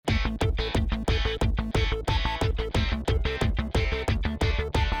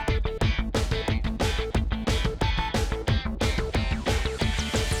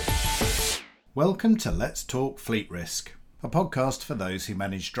Welcome to Let's Talk Fleet Risk, a podcast for those who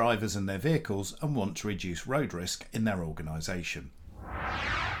manage drivers and their vehicles and want to reduce road risk in their organisation.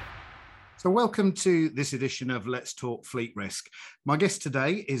 So welcome to this edition of Let's Talk Fleet Risk. My guest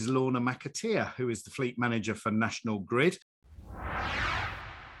today is Lorna McAteer, who is the Fleet Manager for National Grid.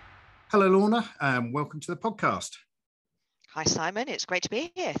 Hello, Lorna, and welcome to the podcast. Hi, Simon. It's great to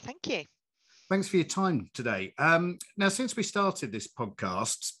be here. Thank you. Thanks for your time today. Now, since we started this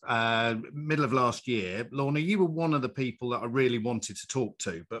podcast, middle of last year, Lorna, you were one of the people that I really wanted to talk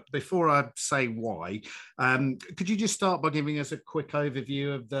to. But before I say why, could you just start by giving us a quick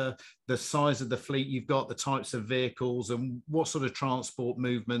overview of the size of the fleet you've got, the types of vehicles, and what sort of transport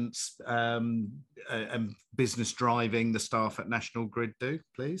movements and business driving the staff at National Grid do,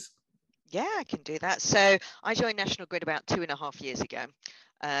 please? Yeah, I can do that. So I joined National Grid about 2.5 years ago.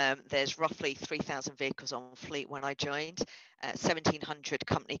 There's roughly 3,000 vehicles on fleet when I joined, 1,700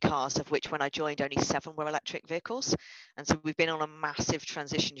 company cars, of which when I joined only 7 were electric vehicles. And so we've been on a massive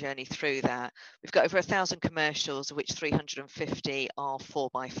transition journey through that. We've got over 1,000 commercials, of which 350 are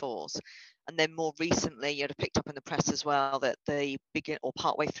 4x4s. And then more recently, you'd have picked up in the press as well that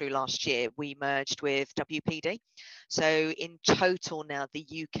partway through last year, we merged with WPD. So in total now, the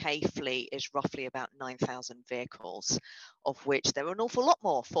UK fleet is roughly about 9,000 vehicles, of which there are an awful lot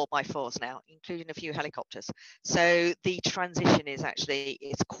more 4x4s now, including a few helicopters. So the transition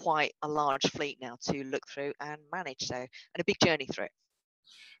it's quite a large fleet now to look through and manage. So, and a big journey through it.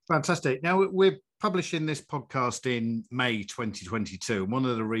 Fantastic. Now, we're publishing this podcast in May 2022. And one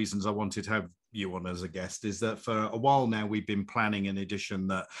of the reasons I wanted to have you on as a guest is that for a while now, we've been planning an edition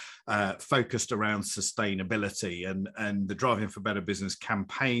that focused around sustainability, and the Driving for Better Business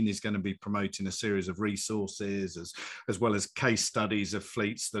campaign is going to be promoting a series of resources as well as case studies of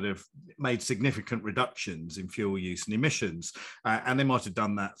fleets that have made significant reductions in fuel use and emissions. And they might have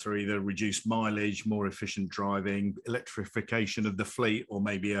done that through either reduced mileage, more efficient driving, electrification of the fleet, or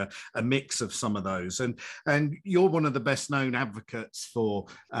maybe a mix of some of those. And you're one of the best known advocates for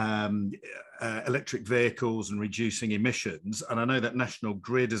electric vehicles and reducing emissions. And I know that National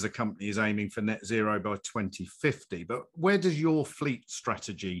Grid as a company is aiming for net zero by 2050, but where does your fleet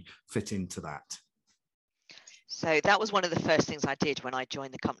strategy fit into that? So that was one of the first things I did when I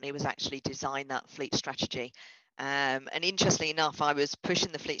joined the company, was actually design that fleet strategy. And interestingly enough, I was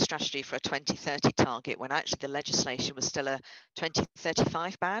pushing the fleet strategy for a 2030 target when actually the legislation was still a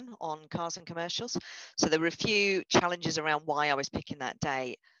 2035 ban on cars and commercials. So there were a few challenges around why I was picking that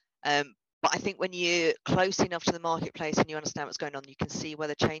date. But I think when you're close enough to the marketplace and you understand what's going on, you can see where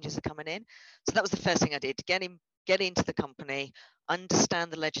the changes are coming in. So that was the first thing I did, to get into the company, understand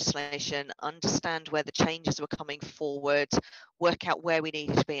the legislation, understand where the changes were coming forward, work out where we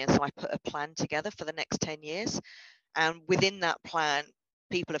needed to be. And so I put a plan together for the next 10 years. And within that plan,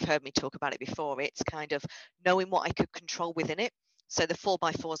 people have heard me talk about it before. It's kind of knowing what I could control within it. So the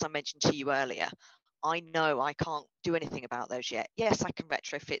 4x4s I mentioned to you earlier, I know I can't do anything about those yet. Yes, I can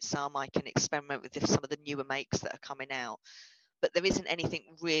retrofit some, I can experiment with some of the newer makes that are coming out, but there isn't anything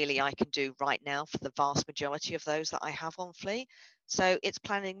really I can do right now for the vast majority of those that I have on fleet. So it's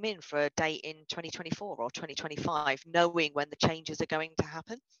planning them in for a date in 2024 or 2025, knowing when the changes are going to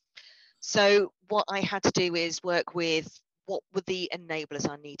happen. So what I had to do is work with what were the enablers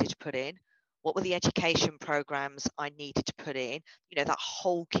I needed to put in, what were the education programs I needed to put in, that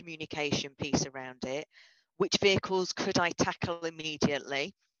whole communication piece around it, which vehicles could I tackle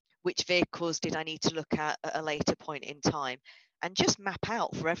immediately, which vehicles did I need to look at a later point in time, and just map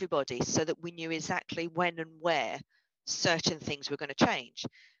out for everybody so that we knew exactly when and where certain things were going to change.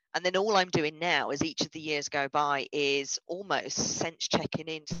 And then all I'm doing now, as each of the years go by, is almost sense checking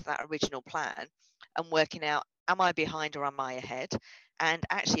into that original plan and working out, am I behind or am I ahead? And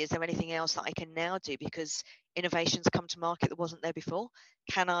actually, is there anything else that I can now do because innovations come to market that wasn't there before?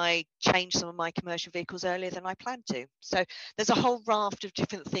 Can I change some of my commercial vehicles earlier than I planned to? So there's a whole raft of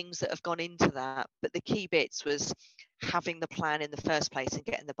different things that have gone into that. But the key bits was having the plan in the first place and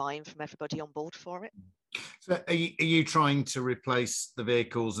getting the buy-in from everybody on board for it. So are you trying to replace the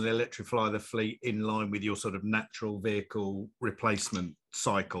vehicles and electrify the fleet in line with your sort of natural vehicle replacement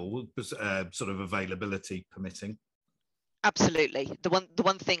cycle, sort of availability permitting? Absolutely. The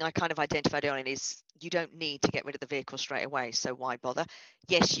one thing I kind of identified on is you don't need to get rid of the vehicle straight away, so why bother?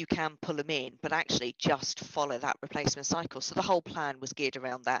 Yes, you can pull them in, but actually just follow that replacement cycle. So the whole plan was geared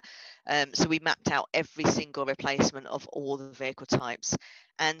around that. So we mapped out every single replacement of all the vehicle types,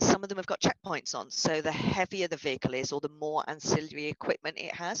 and some of them have got checkpoints on. So the heavier the vehicle is, or the more ancillary equipment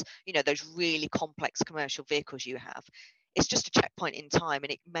it has, those really complex commercial vehicles you have, it's just a checkpoint in time,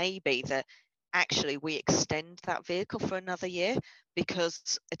 and it may be that actually we extend that vehicle for another year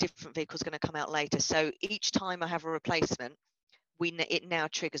because a different vehicle is going to come out later. So each time I have a replacement, it now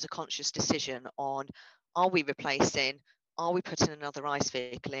triggers a conscious decision on, are we replacing, are we putting another ICE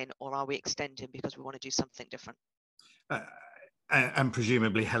vehicle in, or are we extending because we want to do something different? And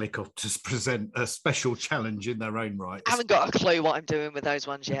presumably helicopters present a special challenge in their own right. I haven't got a clue what I'm doing with those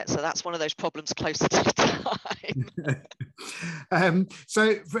ones yet, so that's one of those problems closer to the time.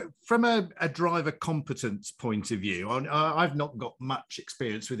 So from a driver competence point of view, I've not got much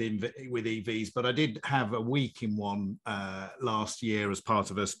experience with EVs, but I did have a week in one last year as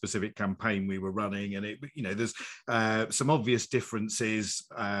part of a specific campaign we were running, and there's some obvious differences,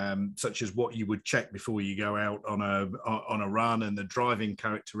 such as what you would check before you go out on a run, and the driving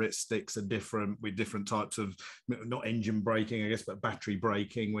characteristics are different with different types of, not engine braking, I guess, but battery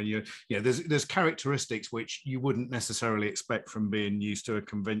braking. When there's characteristics which you wouldn't necessarily expect from being used to a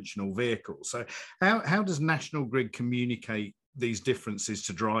conventional vehicle. So how does National Grid communicate these differences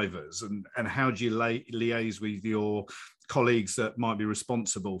to drivers, and how do you liaise with your colleagues that might be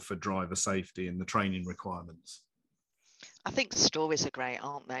responsible for driver safety and the training requirements? I think stories are great,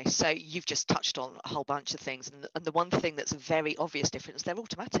 aren't they? So you've just touched on a whole bunch of things. And the one thing that's a very obvious difference, they're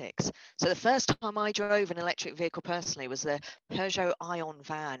automatics. So the first time I drove an electric vehicle personally was the Peugeot Ion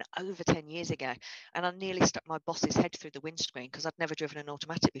van over 10 years ago. And I nearly stuck my boss's head through the windscreen because I'd never driven an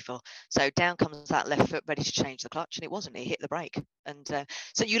automatic before. So down comes that left foot ready to change the clutch, and it wasn't. It hit the brake. And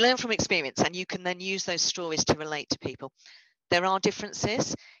so you learn from experience, and you can then use those stories to relate to people. There are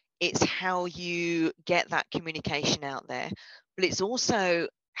differences. It's how you get that communication out there, but it's also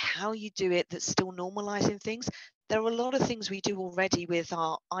how you do it that's still normalizing things. There are a lot of things we do already with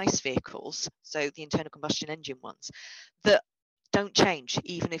our ICE vehicles, so the internal combustion engine ones, that don't change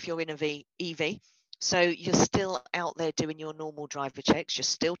even if you're in a EV. So you're still out there doing your normal driver checks, you're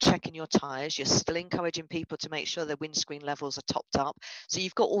still checking your tyres, you're still encouraging people to make sure their windscreen levels are topped up. So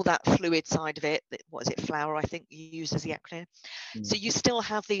you've got all that fluid side of it. What is it, FLOWR, I think you use as the acronym. So you still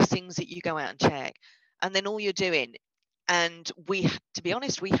have these things that you go out and check. And then all you're doing, and to be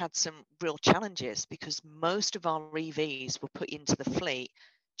honest, we had some real challenges because most of our EVs were put into the fleet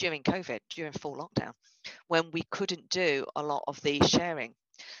during COVID, during full lockdown, when we couldn't do a lot of the sharing.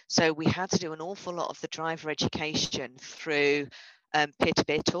 So we had to do an awful lot of the driver education through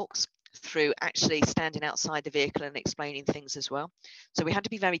peer-to-peer talks, through actually standing outside the vehicle and explaining things as well. So we had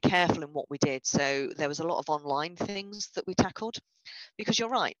to be very careful in what we did. So there was a lot of online things that we tackled, because you're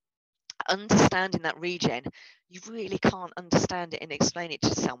right, understanding that regen, you really can't understand it and explain it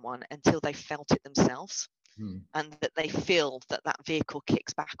to someone until they've felt it themselves. And that they feel that that vehicle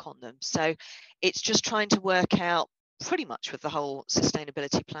kicks back on them. So it's just trying to work out, pretty much with the whole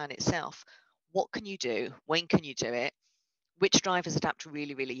sustainability plan itself, what can you do, when can you do it, which drivers adapt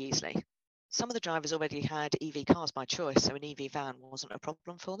really, really easily. Some of the drivers already had EV cars by choice, so an EV van wasn't a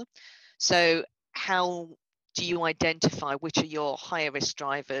problem for them. So how do you identify which are your higher risk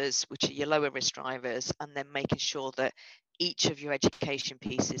drivers, which are your lower risk drivers, and then making sure that each of your education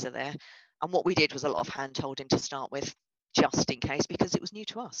pieces are there? And what we did was a lot of hand holding to start with, just in case, because it was new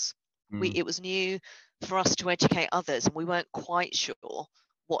to us. It was new for us to educate others, and we weren't quite sure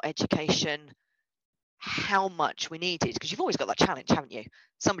what education, how much we needed, because you've always got that challenge, haven't you?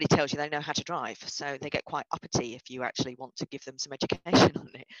 Somebody tells you they know how to drive, so they get quite uppity if you actually want to give them some education on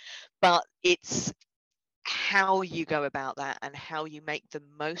it. But it's how you go about that and how you make the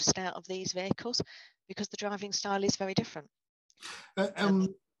most out of these vehicles, because the driving style is very different.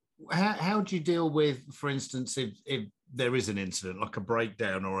 How do you deal with, for instance, if there is an incident like a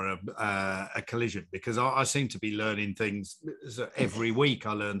breakdown or a collision? Because I seem to be learning things every week.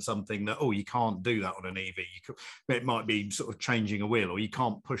 I learn something that, you can't do that on an EV. It might be sort of changing a wheel, or you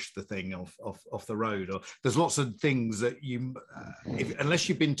can't push the thing off the road. Or there's lots of things that you, unless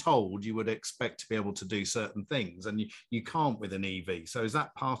you've been told, you would expect to be able to do certain things, and you can't with an EV. So is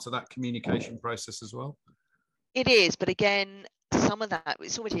that part of that communication process as well? It is, but again, some of that,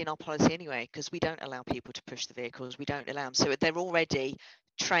 it's already in our policy anyway, because we don't allow people to push the vehicles. We don't allow them. So they're already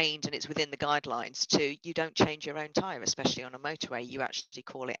trained, and it's within the guidelines to, you don't change your own tyre, especially on a motorway. You actually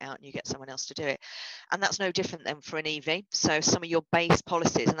call it out and you get someone else to do it. And that's no different than for an EV. So some of your base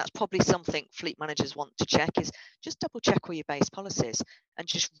policies, and that's probably something fleet managers want to check, is just double check all your base policies and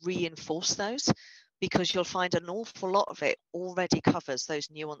just reinforce those, because you'll find an awful lot of it already covers those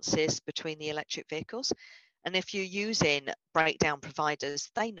nuances between the electric vehicles. And if you're using breakdown providers,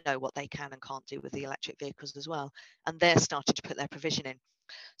 they know what they can and can't do with the electric vehicles as well. And they're starting to put their provision in.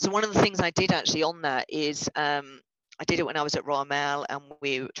 So one of the things I did actually on that is, I did it when I was at Royal Mail, and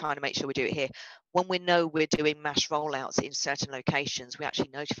we were trying to make sure we do it here. When we know we're doing mass rollouts in certain locations, we actually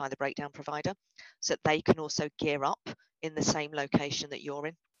notify the breakdown provider so that they can also gear up in the same location that you're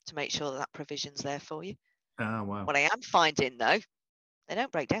in to make sure that that provision's there for you. Oh, wow. What I am finding though, they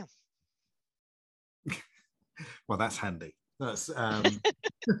don't break down. Well, that's handy. That's they're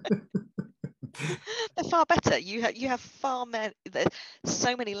far better. You have far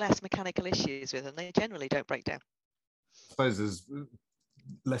so many less mechanical issues with them. They generally don't break down. I suppose there's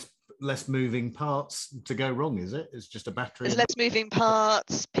less moving parts to go wrong, is it? It's just a battery. There's less moving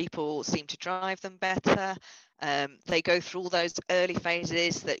parts. People seem to drive them better. They go through all those early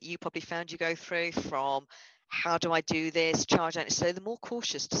phases that you probably found you go through, from how do I do this, charge out. So they're more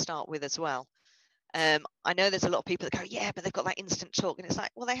cautious to start with as well. I know there's a lot of people that go, yeah, but they've got that instant torque, and it's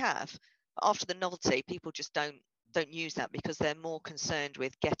like, well, they have. But after the novelty, people just don't use that because they're more concerned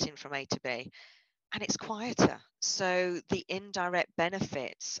with getting from A to B, and it's quieter. So the indirect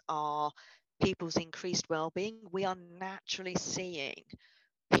benefits are people's increased well-being. We are naturally seeing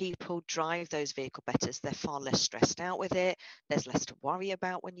people drive those vehicle better. They're far less stressed out with it. There's less to worry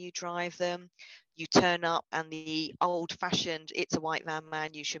about when you drive them. You turn up and the old-fashioned, it's a white van,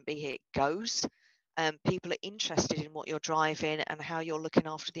 man, you shouldn't be here, goes. People are interested in what you're driving and how you're looking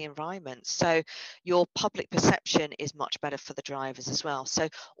after the environment. So your public perception is much better for the drivers as well. So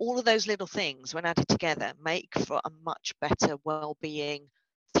all of those little things, when added together, make for a much better well-being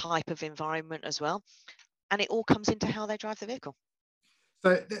type of environment as well. And it all comes into how they drive the vehicle.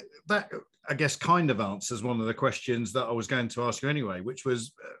 So that, I guess, kind of answers one of the questions that I was going to ask you anyway, which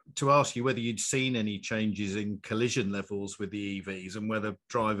was to ask you whether you'd seen any changes in collision levels with the EVs and whether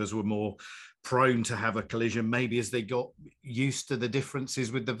drivers were more prone to have a collision, maybe as they got used to the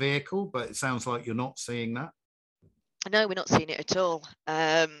differences with the vehicle. But it sounds like you're not seeing that. No, we're not seeing it at all.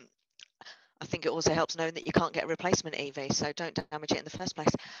 I think it also helps knowing that you can't get a replacement EV, so don't damage it in the first place.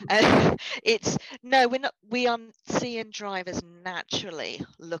 We are seeing drivers naturally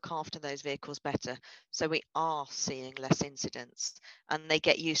look after those vehicles better. So we are seeing less incidents and they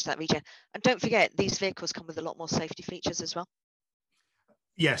get used to that region. And don't forget, these vehicles come with a lot more safety features as well.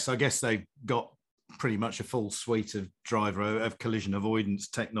 Yes, I guess they've got pretty much a full suite of collision avoidance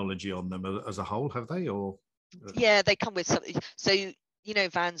technology on them as a whole, have they? Or yeah, they come with something. So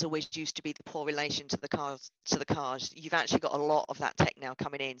vans always used to be the poor relation to the cars. You've actually got a lot of that tech now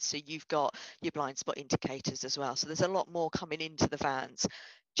coming in. So you've got your blind spot indicators as well. So there's a lot more coming into the vans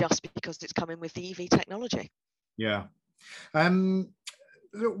just because it's coming with the EV technology. Yeah. About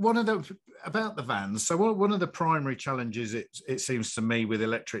the vans. So one of the primary challenges, it seems to me, with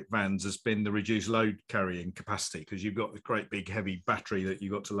electric vans has been the reduced load carrying capacity, because you've got a great big heavy battery that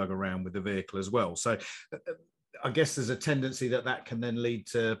you've got to lug around with the vehicle as well. So I guess there's a tendency that can then lead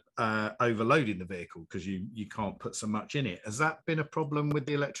to overloading the vehicle because you can't put so much in it. Has that been a problem with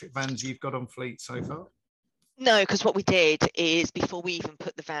the electric vans you've got on fleet so far? No, because what we did is, before we even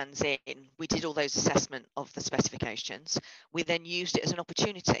put the vans in, we did all those assessment of the specifications. We then used it as an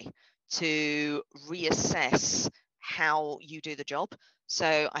opportunity to reassess how you do the job.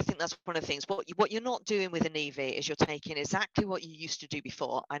 So I think that's one of the things. What you're not doing with an EV is you're taking exactly what you used to do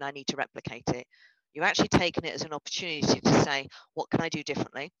before and I need to replicate it. You're actually taking it as an opportunity to say, what can I do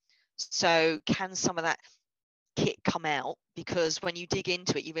differently? So can some of that kit come out? Because when you dig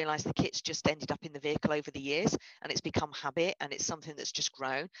into it, you realize the kit's just ended up in the vehicle over the years and it's become habit and it's something that's just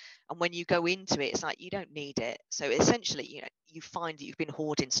grown. And when you go into it, it's like you don't need it. So essentially, you find that you've been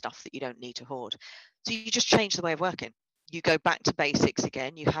hoarding stuff that you don't need to hoard. So you just change the way of working. You go back to basics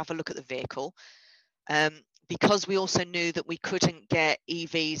again. You have a look at the vehicle. Because we also knew that we couldn't get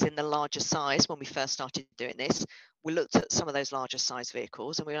EVs in the larger size when we first started doing this, we looked at some of those larger size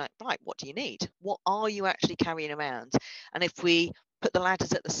vehicles and we were like, right, what do you need? What are you actually carrying around? And if we put the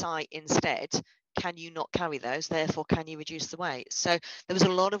ladders at the site instead, can you not carry those? Therefore, can you reduce the weight? So there was a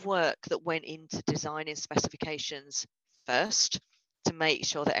lot of work that went into designing specifications first to make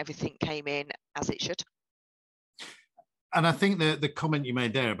sure that everything came in as it should. And I think the comment you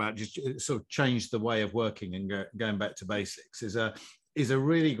made there about just sort of change the way of working and going back to basics is a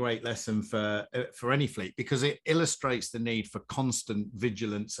really great lesson for any fleet, because it illustrates the need for constant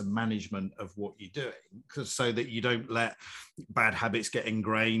vigilance and management of what you're doing, so that you don't let bad habits get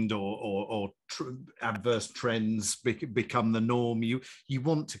ingrained or adverse trends become the norm. You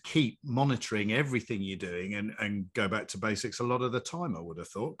want to keep monitoring everything you're doing and go back to basics a lot of the time, I would have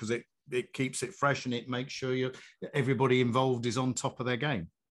thought, because it keeps it fresh and it makes sure everybody involved is on top of their game.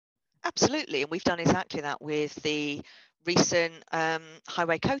 Absolutely, and we've done exactly that with the recent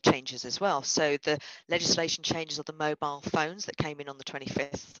highway code changes as well. So the legislation changes of the mobile phones that came in on the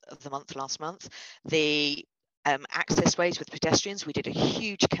 25th of the month last month, the access ways with pedestrians. We did a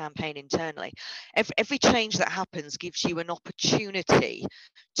huge campaign internally. Every change that happens gives you an opportunity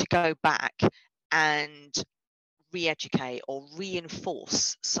to go back and re-educate or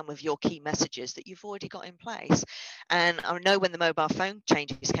reinforce some of your key messages that you've already got in place. And I know when the mobile phone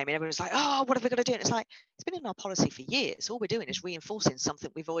changes came in, everyone's like, oh, what have we got to do? And it's like, it's been in our policy for years. All we're doing is reinforcing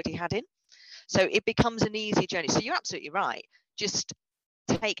something we've already had in. So it becomes an easy journey. So you're absolutely right. Just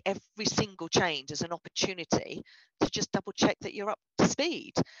take every single change as an opportunity to just double check that you're up to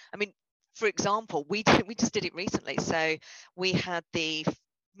speed. I mean, for example, we just did it recently. So we had the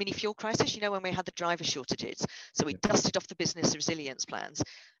mini fuel crisis, when we had the driver shortages. So we dusted off the business resilience plans,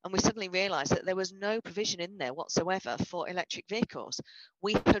 and we suddenly realized that there was no provision in there whatsoever for electric vehicles.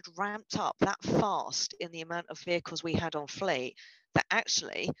 We had ramped up that fast in the amount of vehicles we had on fleet that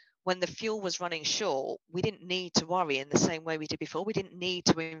actually, when the fuel was running short, we didn't need to worry in the same way we did before. We didn't need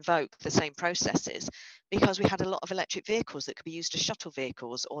to invoke the same processes because we had a lot of electric vehicles that could be used as shuttle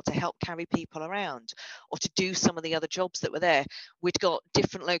vehicles or to help carry people around or to do some of the other jobs that were there. We'd got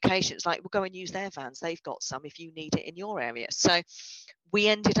different locations, like we'll go and use their vans. They've got some if you need it in your area. So we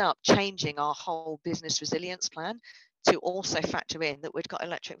ended up changing our whole business resilience plan to also factor in that we'd got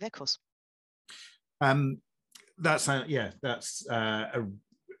electric vehicles. That's a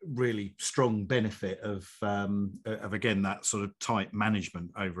really strong benefit of again that sort of tight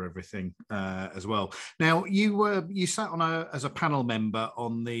management over everything as well. Now you sat on as a panel member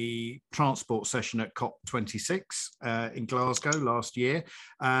on the transport session at COP26 in Glasgow last year.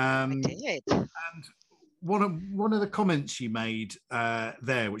 I did. And one of the comments you made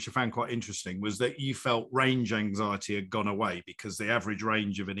there, which I found quite interesting, was that you felt range anxiety had gone away because the average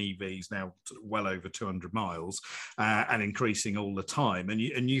range of an EV is now well over 200 miles and increasing all the time. And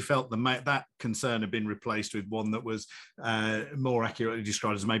you felt that concern had been replaced with one that was more accurately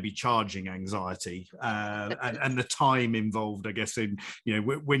described as maybe charging anxiety and the time involved, I guess, in,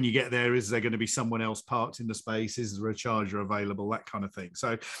 when you get there, is there going to be someone else parked in the space? Is there a charger available? That kind of thing.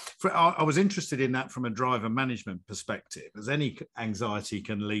 So I was interested in that from a driver management perspective, as any anxiety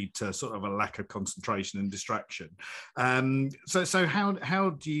can lead to sort of a lack of concentration and distraction. So how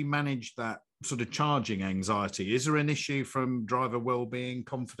do you manage that sort of charging anxiety? Is there an issue from driver well-being,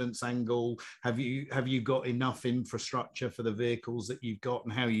 confidence angle? Have you got enough infrastructure for the vehicles that you've got,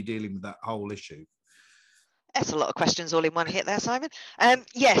 and how are you dealing with that whole issue? That's a lot of questions all in one hit there, Simon.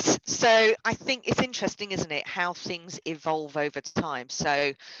 Yes, so I think it's interesting, isn't it, how things evolve over time.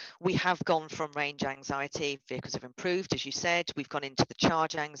 So we have gone from range anxiety, vehicles have improved, as you said, we've gone into the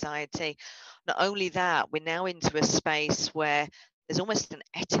charge anxiety. Not only that, we're now into a space where there's almost an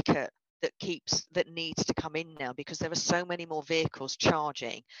etiquette that needs to come in now, because there are so many more vehicles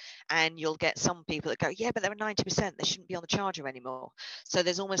charging, and you'll get some people that go, yeah, but they're at 90%, they shouldn't be on the charger anymore. So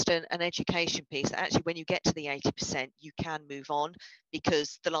there's almost an education piece that actually when you get to the 80%, you can move on,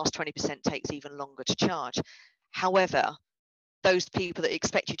 because the last 20% takes even longer to charge. However, those people that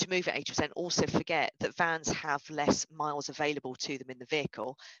expect you to move at 80% also forget that vans have less miles available to them in the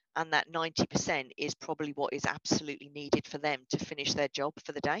vehicle, and that 90% is probably what is absolutely needed for them to finish their job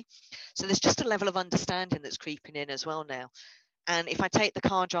for the day. So there's just a level of understanding that's creeping in as well now. And if I take the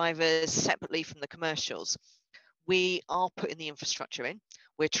car drivers separately from the commercials, we are putting the infrastructure in.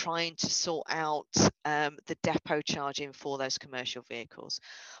 We're trying to sort out the depot charging for those commercial vehicles.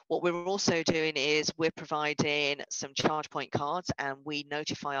 What we're also doing is we're providing some charge point cards, and we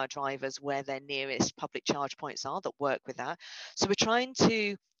notify our drivers where their nearest public charge points are that work with that. So we're trying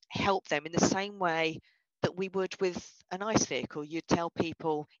to help them in the same way that we would with an ICE vehicle. You'd tell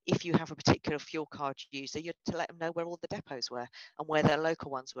people, if you have a particular fuel card user, you'd to let them know where all the depots were and where their local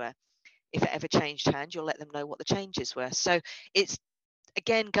ones were. If it ever changed hands, you'll let them know what the changes were. So it's,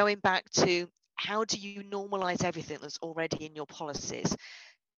 again, going back to how do you normalize everything that's already in your policies?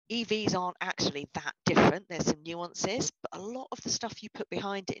 EVs aren't actually that different. There's some nuances, but a lot of the stuff you put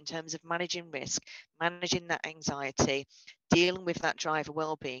behind it in terms of managing risk, managing that anxiety, dealing with that driver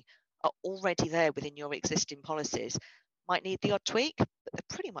well-being are already there within your existing policies. Might need the odd tweak, but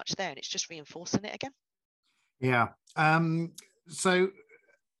they're pretty much there, and it's just reinforcing it again. Yeah. So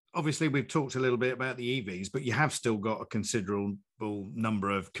obviously we've talked a little bit about the EVs, but you have still got a considerable number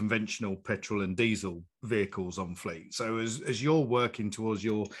of conventional petrol and diesel vehicles on fleet. So as you're working towards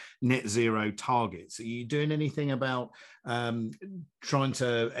your net zero targets, are you doing anything about trying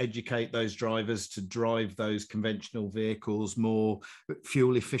to educate those drivers to drive those conventional vehicles more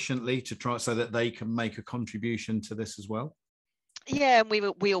fuel efficiently, to try so that they can make a contribution to this as well? Yeah,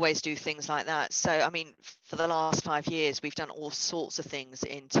 and we always do things like that. So, I mean, for the last 5 years, we've done all sorts of things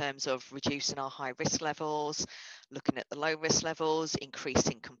in terms of reducing our high risk levels, looking at the low risk levels,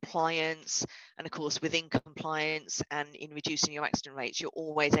 increasing compliance. And of course, within compliance and in reducing your accident rates, you're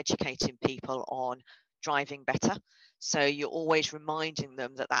always educating people on driving better. So you're always reminding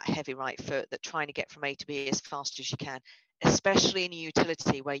them that that heavy right foot, that trying to get from A to B as fast as you can, especially in a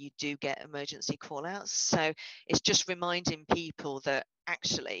utility where you do get emergency call outs. So it's just reminding people that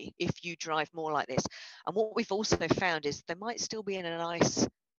actually, if you drive more like this, and what we've also found is they might still be in a nice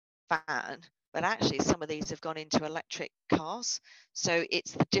van, but actually some of these have gone into electric cars. So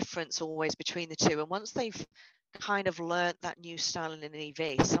it's the difference always between the two. And once they've kind of learnt that new style in an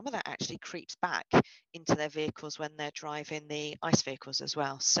EV, some of that actually creeps back into their vehicles when they're driving the ICE vehicles as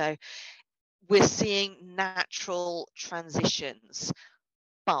well. So we're seeing natural transitions,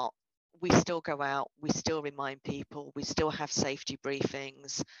 but we still go out, we still remind people, we still have safety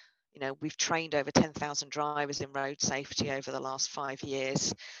briefings. You know, we've trained over 10,000 drivers in road safety over the last 5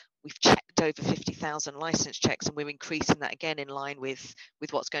 years. We've checked over 50,000 license checks, and we're increasing that again in line with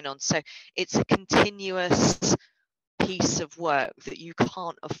what's going on. So it's a continuous piece of work that you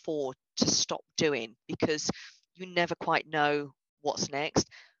can't afford to stop doing, because you never quite know what's next.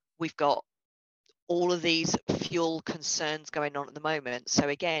 We've got all of these fuel concerns going on at the moment. So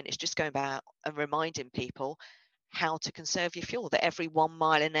again, it's just going about and reminding people how to conserve your fuel, that every 1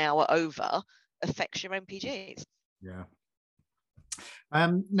 mile an hour over affects your MPGs. Yeah.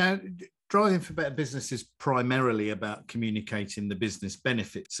 Now, Driving for Better Business is primarily about communicating the business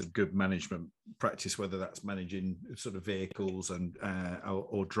benefits of good management practice, whether that's managing sort of vehicles and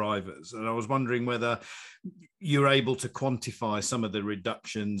or drivers. And I was wondering whether you're able to quantify some of the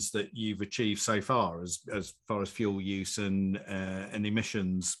reductions that you've achieved so far as far as fuel use and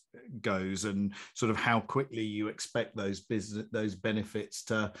emissions goes, and sort of how quickly you expect those benefits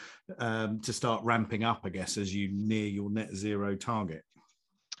to start ramping up, I guess, as you near your net zero target.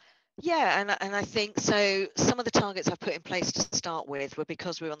 Yeah, and I think so. Some of the targets I've put in place to start with were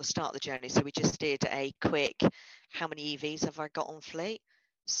because we were on the start of the journey. So we just did a quick, how many EVs have I got on fleet?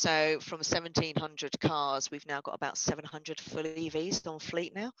 So from 1,700 cars, we've now got about 700 full EVs on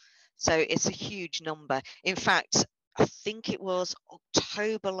fleet now. So it's a huge number. In fact, I think it was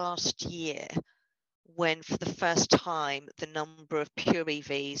October last year when, for the first time, the number of pure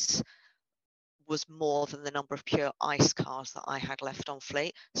EVs was more than the number of pure ICE cars that I had left on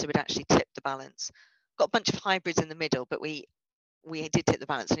fleet. So we'd actually tipped the balance. Got a bunch of hybrids in the middle, but we did tip the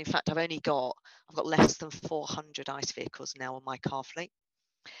balance. And in fact, I've got less than 400 ICE vehicles now on my car fleet.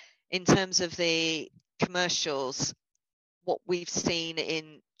 In terms of the commercials, what we've seen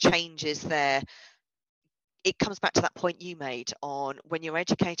in changes there, it comes back to that point you made on when you're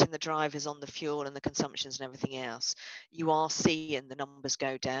educating the drivers on the fuel and the consumptions and everything else, you are seeing the numbers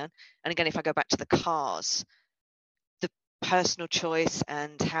go down. And again, if I go back to the cars, the personal choice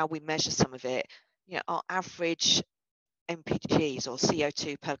and how we measure some of it, you know, our average MPGs or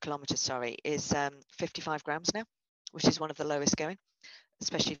CO2 per kilometre, is 55 grams now, which is one of the lowest going,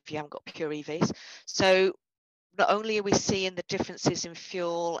 especially if you haven't got pure EVs. So not only are we seeing the differences in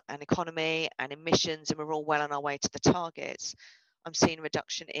fuel and economy and emissions, and we're all well on our way to the targets, I'm seeing a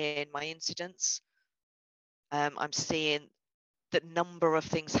reduction in my incidents. I'm seeing the number of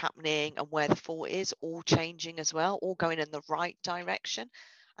things happening and where the fault is all changing as well, all going in the right direction.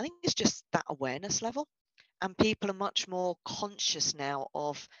 I think it's just that awareness level, and people are much more conscious now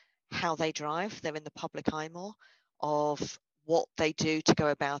of how they drive. They're in the public eye more, of what they do to go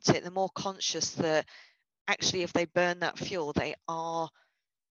about it. They're more conscious that actually if they burn that fuel, they are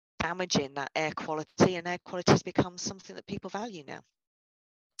damaging that air quality, and air quality has become something that people value now.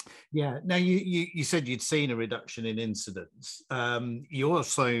 Yeah. Now, you said you'd seen a reduction in incidents. You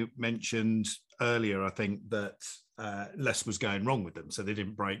also mentioned earlier, I think, that less was going wrong with them, so they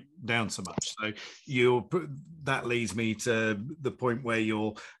didn't break down so much. So that leads me to the point where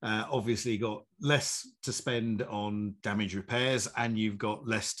you're obviously got less to spend on damage repairs, and you've got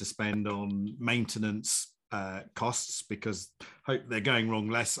less to spend on maintenance costs, because they're going wrong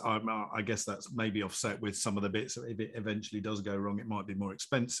less. I guess that's maybe offset with some of the bits. If it eventually does go wrong, it might be more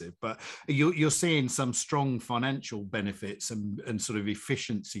expensive. But you're seeing some strong financial benefits and sort of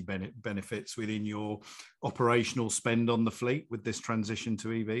efficiency benefits within your operational spend on the fleet with this transition to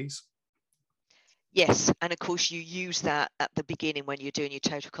EVs. Yes, and of course you use that at the beginning when you're doing your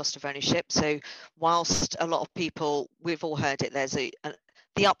total cost of ownership. So whilst a lot of people, we've all heard it, there's the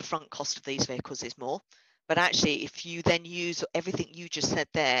upfront cost of these vehicles is more. But actually, if you then use everything you just said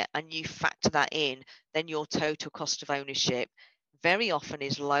there and you factor that in, then your total cost of ownership very often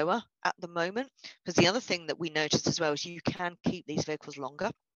is lower at the moment. Because the other thing that we noticed as well is you can keep these vehicles longer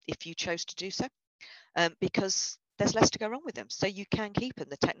if you chose to do so, because there's less to go wrong with them. So you can keep them.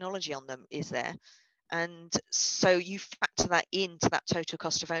 The technology on them is there. And so you factor that into that total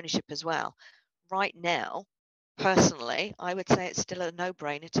cost of ownership as well. Right now, personally, I would say it's still a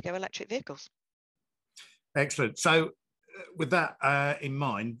no-brainer to go electric vehicles. Excellent. So with that in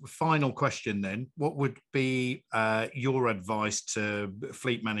mind, final question then, what would be your advice to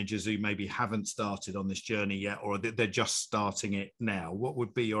fleet managers who maybe haven't started on this journey yet, or they're just starting it now? What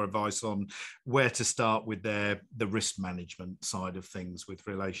would be your advice on where to start with the risk management side of things with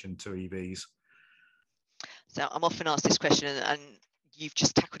relation to EVs? So I'm often asked this question, and you've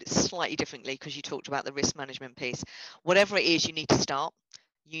just tackled it slightly differently because you talked about the risk management piece. Whatever it is, you need to start.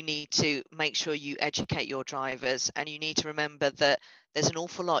 You need to make sure you educate your drivers, and you need to remember that there's an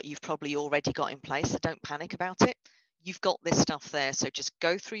awful lot you've probably already got in place, so don't panic about it. You've got this stuff there, so just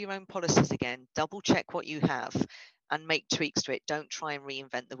go through your own policies again, double check what you have, and make tweaks to it. Don't try and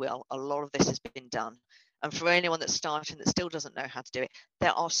reinvent the wheel. A lot of this has been done. And for anyone that's starting that still doesn't know how to do it,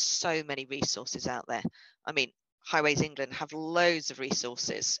 there are so many resources out there. I mean, Highways England have loads of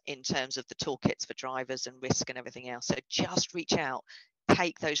resources in terms of the toolkits for drivers and risk and everything else. So just reach out,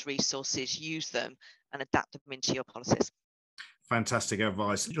 take those resources, use them, and adapt them into your policies. Fantastic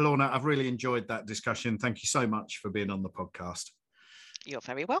advice. Lorna, I've really enjoyed that discussion. Thank you so much for being on the podcast. You're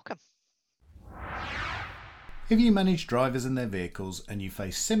very welcome. If you manage drivers and their vehicles and you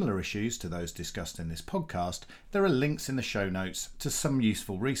face similar issues to those discussed in this podcast, there are links in the show notes to some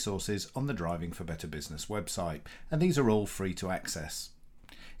useful resources on the Driving for Better Business website, and these are all free to access.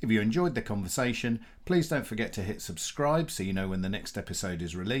 If you enjoyed the conversation, please don't forget to hit subscribe so you know when the next episode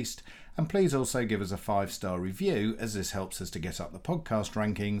is released, and please also give us a 5-star review, as this helps us to get up the podcast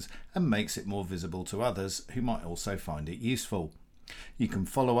rankings and makes it more visible to others who might also find it useful. You can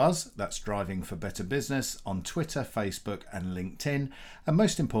follow us, that's Driving for Better Business, on Twitter, Facebook and LinkedIn, and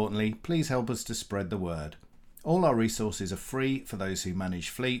most importantly, please help us to spread the word. All our resources are free for those who manage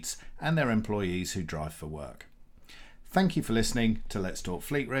fleets and their employees who drive for work. Thank you for listening to Let's Talk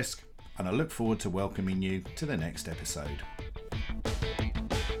Fleet Risk, and I look forward to welcoming you to the next episode.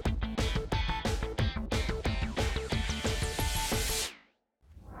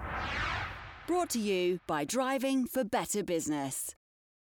 Brought to you by Driving for Better Business.